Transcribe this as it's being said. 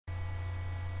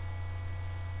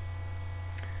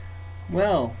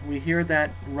Well, we hear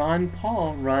that Ron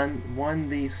Paul won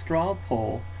the straw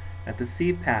poll at the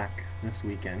CPAC this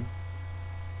weekend,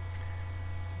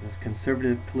 this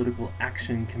Conservative Political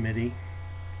Action Committee.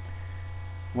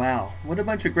 Wow, what a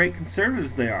bunch of great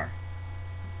conservatives they are.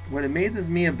 What amazes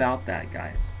me about that,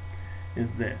 guys,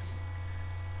 is this.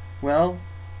 Well,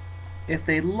 if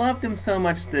they loved him so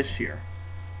much this year,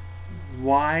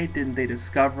 why didn't they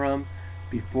discover him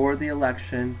before the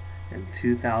election in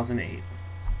 2008?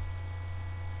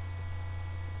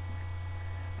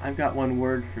 I've got one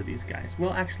word for these guys.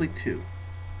 Well, actually two.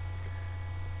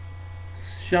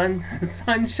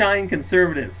 Sunshine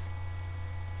conservatives.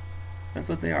 That's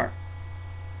what they are.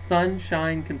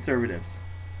 Sunshine conservatives.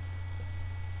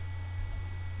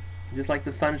 Just like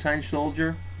the Sunshine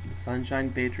Soldier, the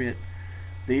Sunshine Patriot,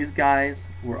 these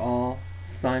guys were all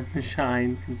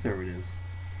sunshine conservatives.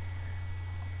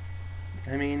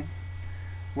 I mean,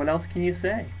 what else can you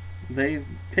say? They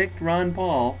picked Ron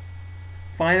Paul.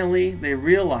 Finally, they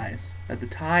realize that the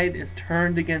tide is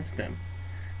turned against them,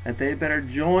 that they better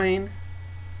join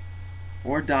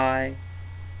or die.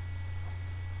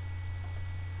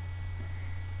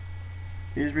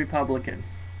 These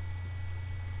Republicans.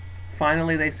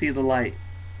 Finally, they see the light.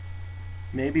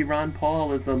 Maybe Ron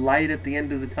Paul is the light at the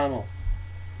end of the tunnel.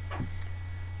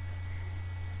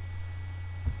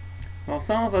 Well,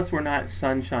 some of us were not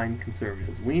sunshine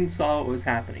conservatives. We saw what was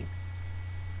happening.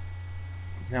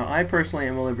 Now, I personally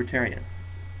am a libertarian,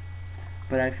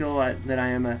 but I feel that I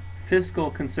am a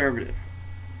fiscal conservative.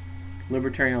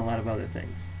 Libertarian in a lot of other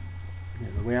things.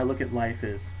 The way I look at life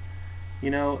is,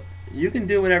 you can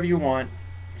do whatever you want,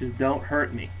 just don't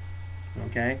hurt me,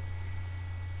 okay?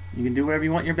 You can do whatever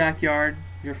you want in your backyard,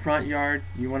 your front yard.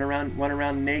 You want to run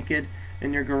around naked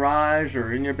in your garage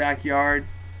or in your backyard,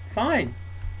 fine.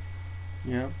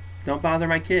 Don't bother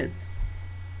my kids.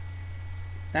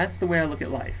 That's the way I look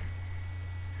at life.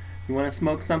 You want to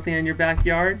smoke something in your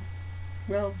backyard?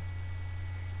 Well,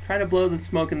 try to blow the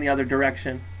smoke in the other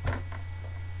direction.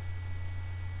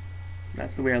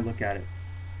 That's the way I look at it.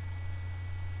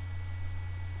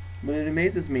 But it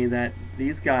amazes me that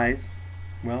these guys,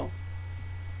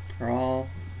 are all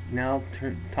now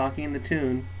talking in the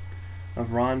tune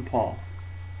of Ron Paul.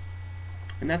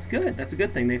 And that's good. That's a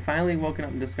good thing. They finally woken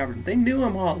up and discovered him. They knew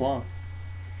him all along.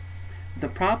 The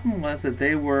problem was that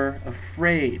they were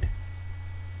afraid.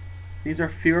 These are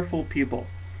fearful people.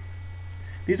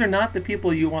 These are not the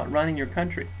people you want running your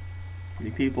country. The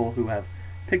people who have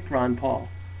picked Ron Paul.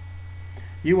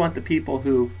 You want the people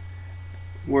who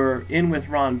were in with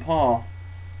Ron Paul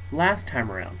last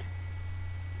time around.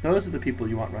 Those are the people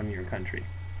you want running your country.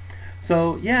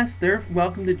 So, yes, they're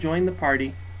welcome to join the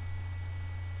party.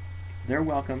 They're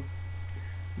welcome.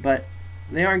 But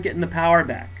they aren't getting the power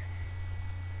back.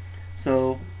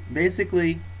 So,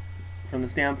 basically, from the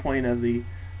standpoint of the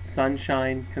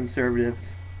sunshine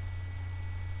conservatives,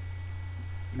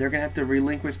 they're going to have to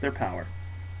relinquish their power.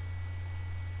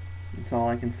 That's all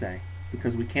I can say.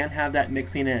 Because we can't have that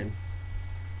mixing in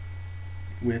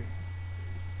with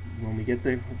when we get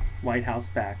the White House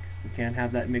back. We can't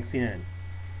have that mixing in.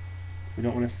 We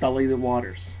don't want to sully the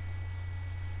waters.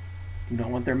 We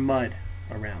don't want their mud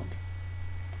around.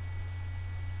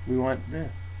 We want the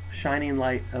shining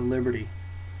light of liberty,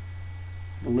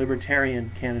 the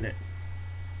libertarian candidate.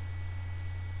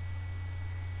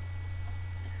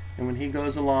 And when he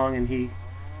goes along and he,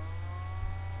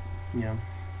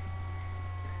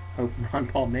 hope Ron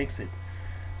Paul makes it.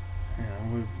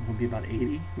 We'll be about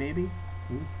 80, maybe.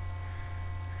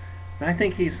 But I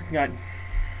think he's got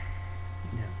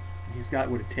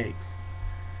what it takes.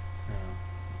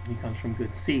 He comes from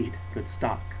good seed, good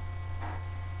stock,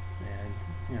 and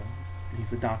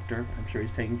he's a doctor. I'm sure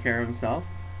he's taking care of himself.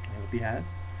 I hope he has.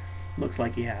 Looks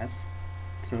like he has.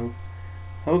 So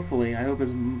hopefully, I hope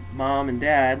his mom and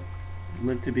dad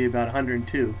live to be about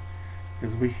 102,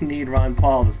 because we need Ron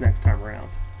Paul this next time around.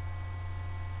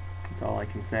 That's all I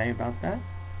can say about that.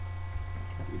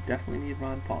 We definitely need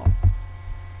Ron Paul.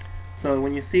 So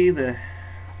when you see the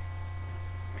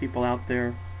people out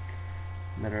there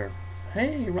that are,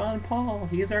 hey, Ron Paul,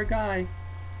 he's our guy,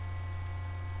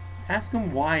 ask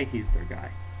them why he's their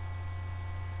guy.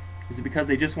 Is it because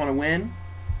they just want to win?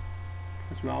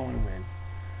 Because we all want to win.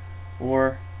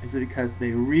 Or is it because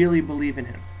they really believe in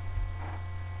him?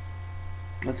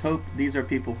 Let's hope these are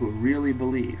people who really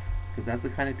believe, because that's the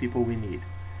kind of people we need.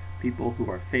 People who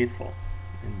are faithful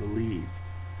and believe.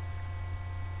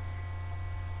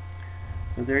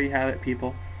 So there you have it,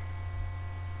 people.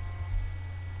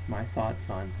 My thoughts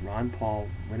on Ron Paul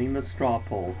winning the straw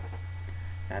poll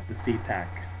at the CPAC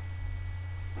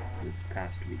this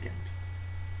past weekend.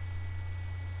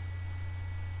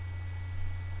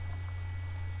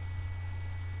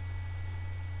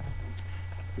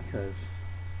 because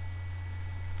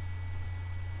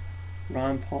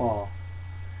Ron Paul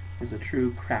is a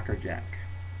true crackerjack.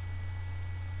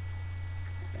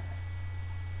 It's bad.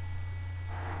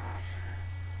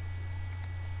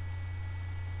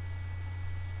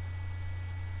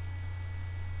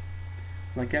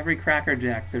 Like every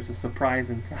crackerjack, there's a surprise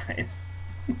inside.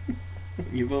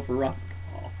 You vote for Ron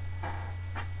Paul.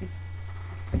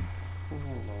 Oh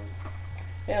Lord.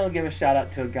 And I'll give a shout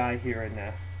out to a guy here in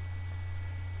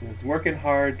who's working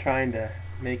hard trying to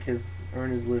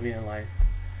earn his living in life.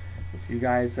 If you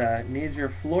guys need your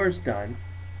floors done,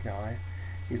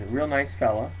 he's a real nice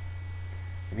fella,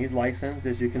 and he's licensed,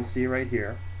 as you can see right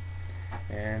here.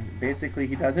 And basically,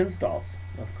 he does installs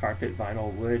of carpet,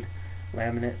 vinyl, wood,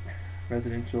 laminate,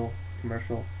 residential,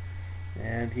 commercial,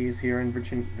 and he's here in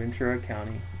Ventura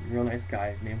County. Real nice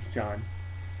guy. His name's John.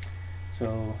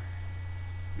 So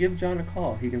give John a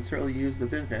call. He can certainly use the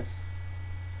business.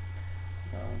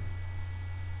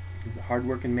 He's a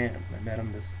hard-working man. I met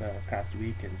him this past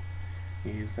week, and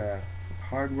he's a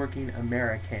hard-working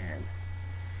American.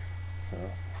 So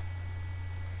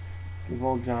give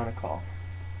old John a call.